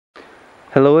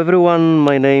Hello everyone,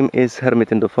 my name is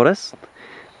Hermit in the Forest,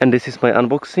 and this is my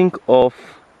unboxing of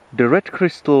the Red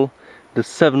Crystal, the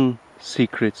 7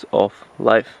 Secrets of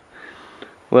Life.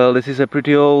 Well, this is a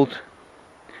pretty old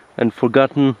and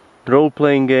forgotten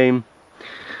role-playing game.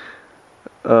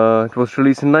 It was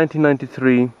released in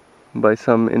 1993 by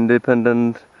some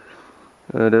independent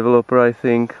developer, I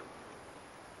think.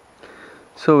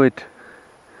 So it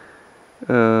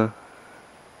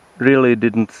really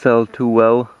didn't sell too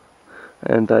well,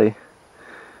 and I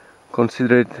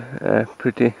consider it a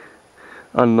pretty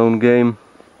unknown game.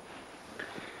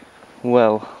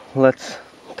 Well, let's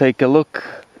take a look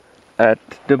at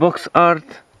the box art.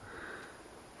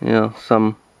 Yeah,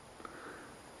 some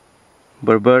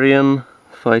barbarian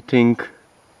fighting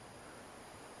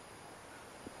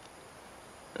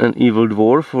an evil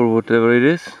dwarf or whatever it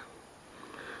is.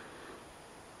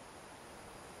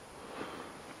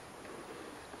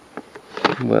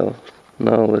 Well,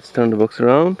 now let's turn the box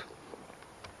around.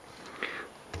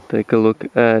 Take a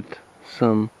look at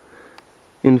some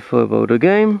info about the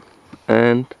game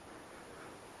and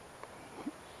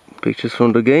pictures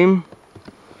from the game.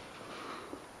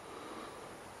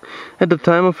 At the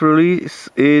time of release,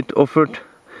 it offered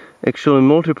actually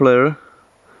multiplayer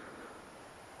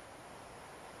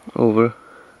over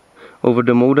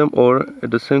the modem or at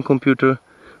the same computer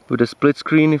with a split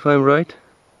screen, if I'm right.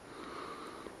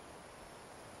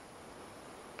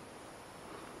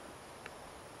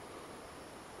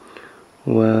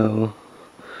 Well,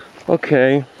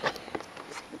 okay,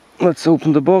 let's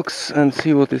open the box and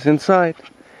see what is inside.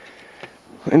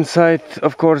 Inside,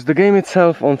 of course, the game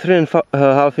itself on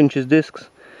 3.5 inches discs.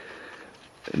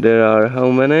 There are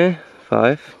how many?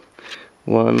 5.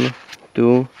 1,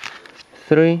 2,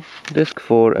 3. Disc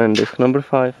 4 and disc number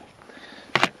 5.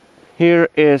 Here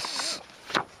is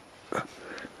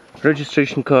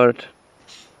registration card.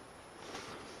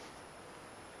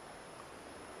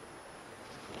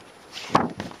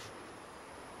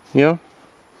 Yeah.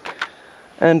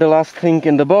 And the last thing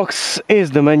in the box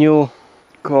is the manual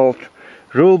called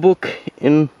rulebook.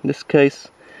 In this case,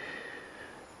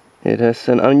 it has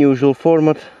an unusual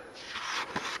format.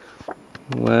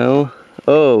 Well,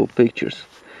 oh, pictures.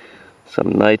 Some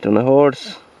knight on a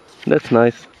horse. That's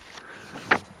nice.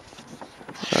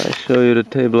 I show you the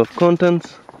table of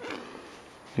contents.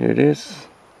 Here it is.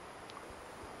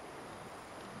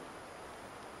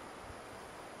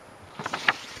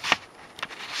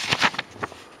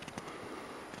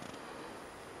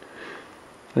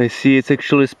 I see it's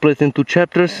actually split into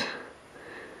chapters.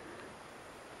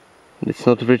 It's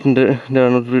not written there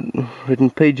are not written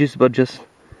pages, but just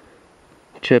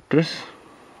chapters,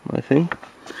 I think.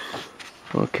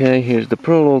 Okay, here's the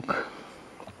prologue,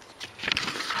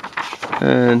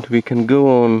 and we can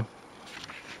go on.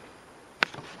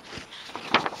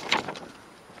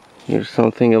 Here's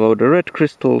something about the red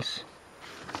crystals.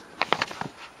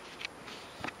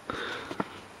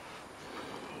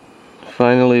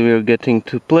 Finally, we're getting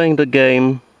to playing the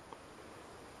game.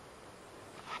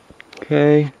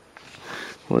 Okay,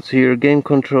 what's here? Game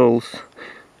controls.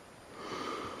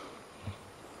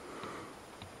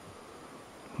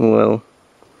 Well,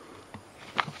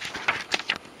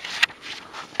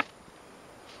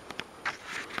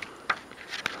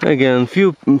 again,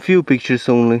 few pictures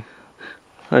only.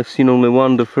 I've seen only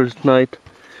one the first night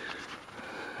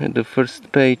at the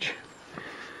first page.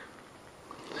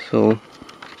 So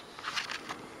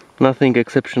nothing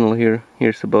exceptional here.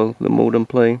 Here's about the modem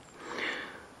play.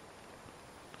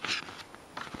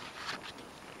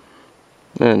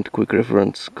 And quick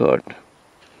reference card,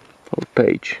 or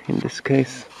page in this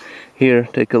case. Here,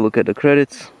 take a look at the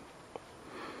credits.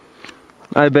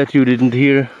 I bet you didn't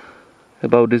hear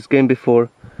about this game before,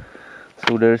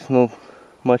 so there's not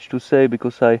much to say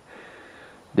because I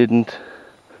didn't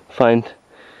find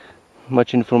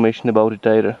much information about it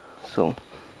either. So,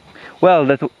 well,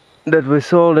 that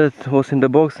was all that was in the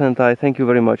box, and I thank you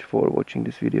very much for watching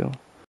this video.